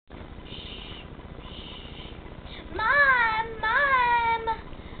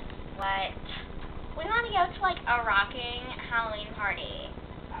want to go to like a rocking Halloween party.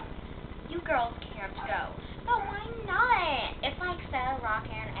 You girls can't go. But why not? It's like so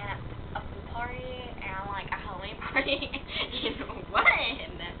rocking at a pool party and like a Halloween party in one.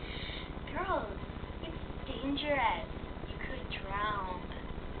 Girls, it's dangerous. You could drown.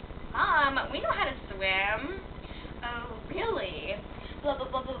 Mom, we know how to swim. Oh, really? Blah blah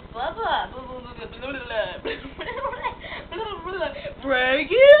blah blah blah blah blah blah blah blah blah blah. Break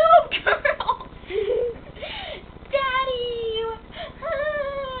it up, girl. Daddy,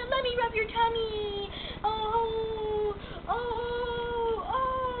 let me rub your tummy. Oh, oh,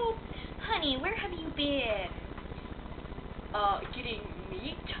 oh. Honey, where have you been? Getting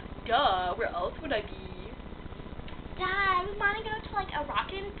meat? Duh, where else would I be? Dad, we want to go to like a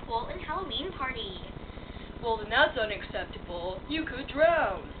rockin' pool and Halloween party. Well, then that's unacceptable. You could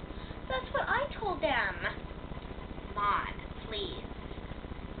drown.